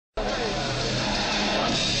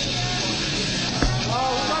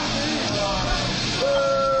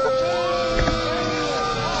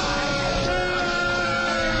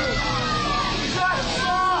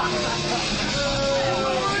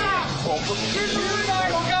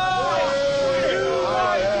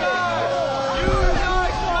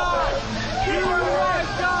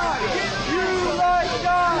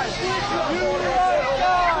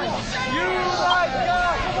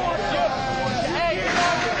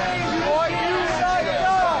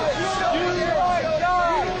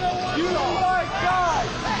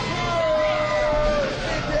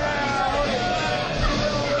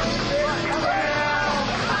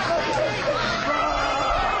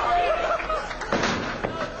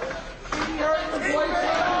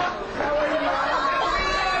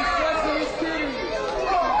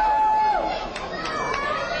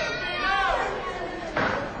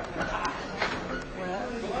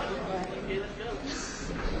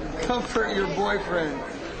Comfort your boyfriend.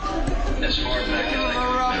 As far back as they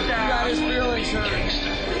can He got his feelings hurt.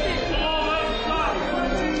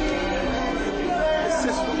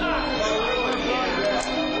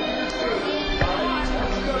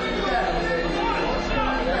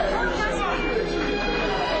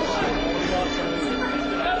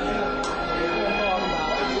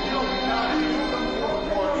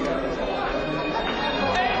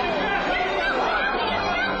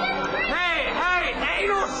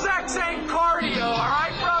 Ain't cardio, all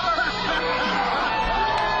right, brother?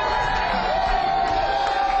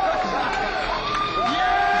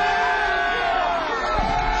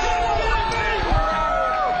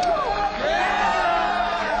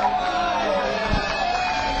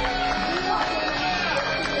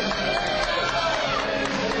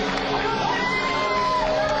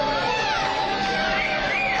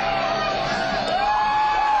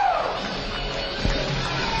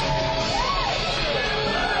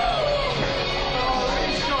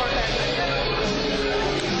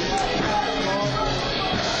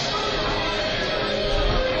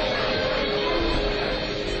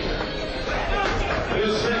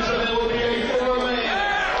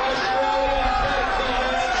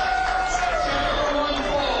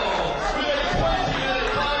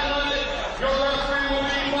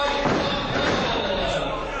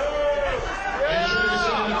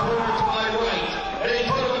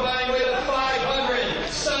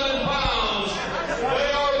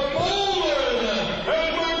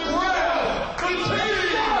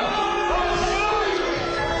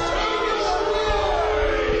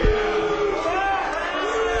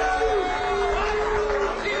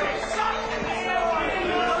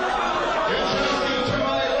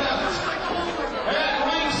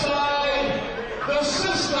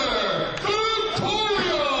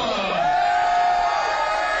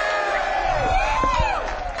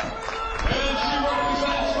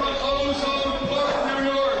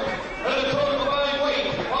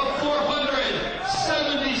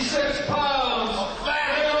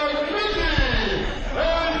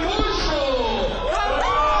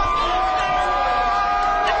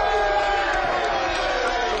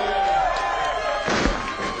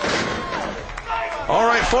 All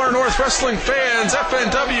right, Far North Wrestling fans,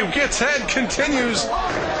 FNW Gets Head continues.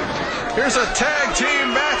 Here's a tag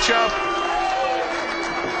team matchup.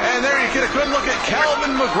 And there you get a good look at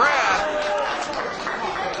Calvin McGrath.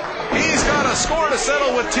 He's got a score to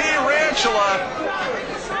settle with T. Ranchula.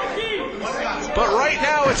 But right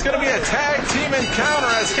now it's going to be a tag team encounter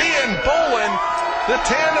as he and Bolin, the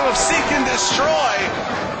tandem of Seek and Destroy,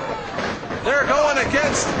 they're going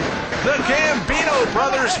against the Gambino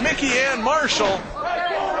brothers, Mickey and Marshall.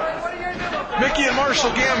 Mickey and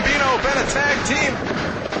Marshall Gambino been a tag team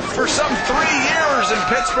for some 3 years in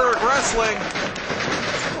Pittsburgh wrestling.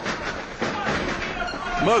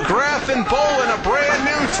 McGrath and Bolin, a brand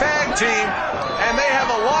new tag team, and they have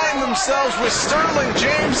aligned themselves with Sterling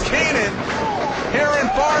James Keenan here in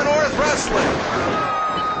Far North Wrestling.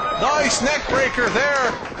 Nice neck breaker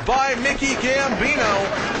there by Mickey Gambino.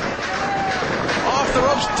 Off the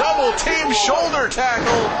ropes, double team shoulder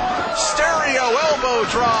tackle, stereo elbow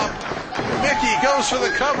drop. Mickey goes for the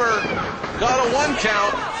cover, got a 1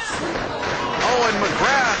 count. Oh, and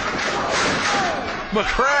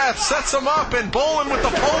McGrath sets him up, and Bolin with the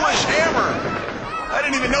Polish hammer. I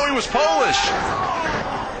didn't even know he was Polish.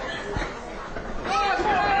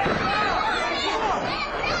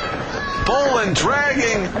 Bolin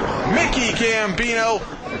dragging Mickey Gambino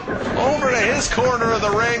over to his corner of the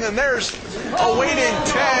ring, and there's a waiting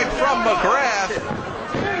tag from McGrath.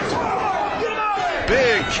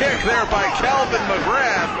 Big kick there by Calvin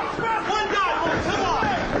McGrath.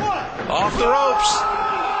 Off the ropes.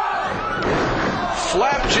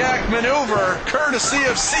 Flapjack maneuver, courtesy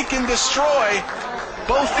of Seek and Destroy.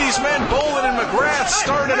 Both these men, Bolin and McGrath,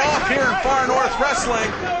 started off here in Far North Wrestling.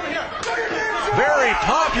 Very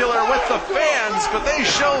popular with the fans, but they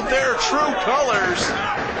showed their true colors,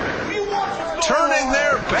 turning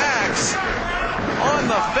their backs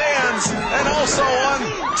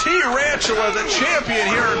Tarantula, the champion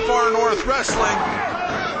here in Far North Wrestling.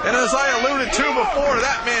 And as I alluded to before,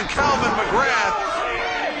 that man Calvin McGrath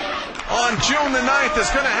on June the 9th is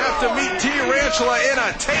going to have to meet Tarantula in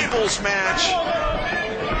a tables match.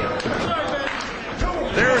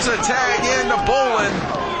 There's a tag in to Bolin.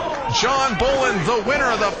 John Bolin, the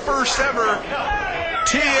winner of the first ever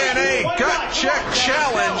TNA Gut Check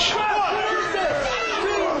Challenge.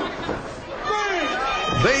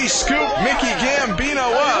 They scoop Mickey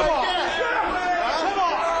Gambino up.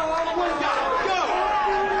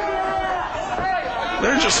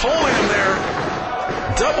 They're just holding him there.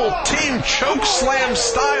 Double team choke slam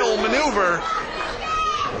style maneuver.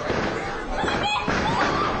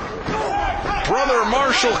 Brother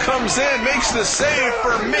Marshall comes in, makes the save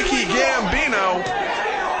for Mickey Gambino.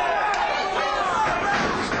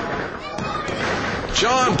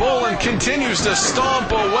 John Bolin continues to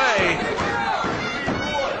stomp away.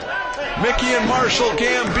 Mickey and Marshall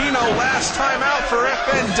Gambino, last time out for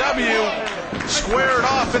FNW, squared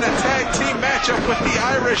off in a tag team matchup with the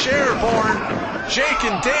Irish Airborne, Jake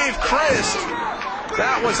and Dave Christ.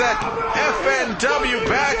 That was at FNW,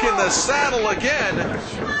 back in the saddle again.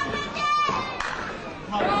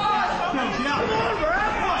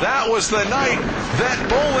 That was the night that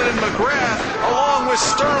Bolin and McGrath, along with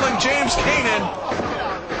Sterling James Kanan,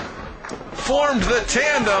 formed the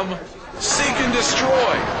tandem Seek and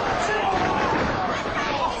Destroy.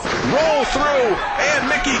 Roll through, and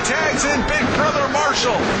Mickey tags in Big Brother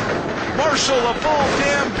Marshall. Marshall, a full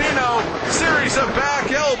Gambino, series of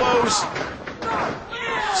back elbows.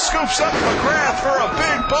 Scoops up McGrath for a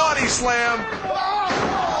big body slam.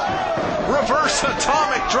 Reverse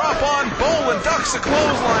atomic drop on Bolin, ducks a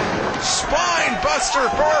clothesline. Spine buster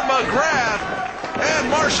for McGrath. And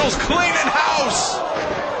Marshall's cleaning house.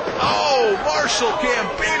 Oh, Marshall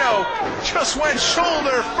Gambino just went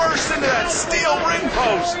shoulder first into that steel ring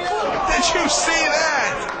post. Did you see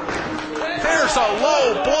that? There's a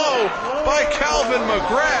low blow by Calvin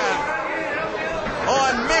McGrath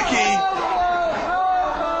on Mickey.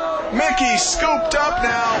 Mickey scooped up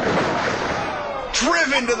now,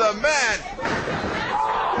 driven to the mat.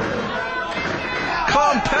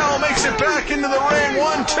 Compel makes it back into the ring.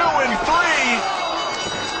 1, 2, and 3.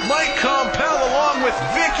 Mike Compel along with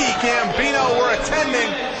Vicky Gambino were attending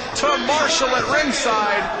to Marshall at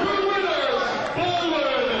ringside.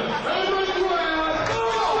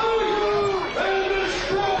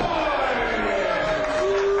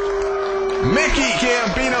 Mickey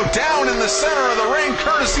Gambino down in the center of the ring,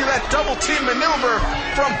 courtesy of that double team maneuver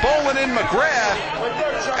from Bolin and McGrath.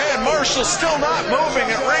 And Marshall still not moving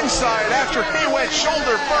at ringside after he went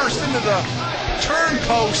shoulder first into the turn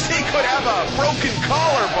post. He could have a broken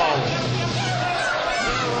collarbone.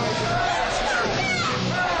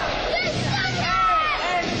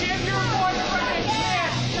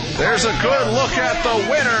 There's a good look at the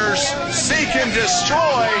winners. Seek and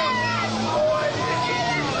Destroy,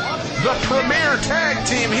 the premier tag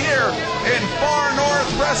team here in Far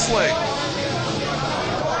North Wrestling.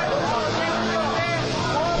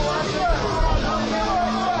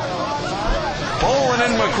 Bolin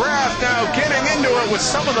and McGrath now getting into it with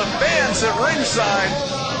some of the fans at ringside.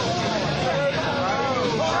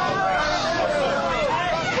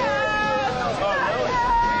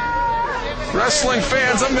 Wrestling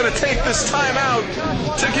fans, I'm going to take this time out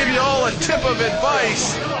to give you all a tip of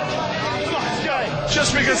advice.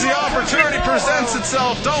 Just because the opportunity presents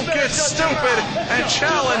itself, don't get stupid and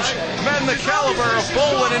challenge men the caliber of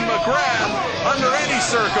Bolin and McGrath under any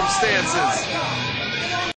circumstances.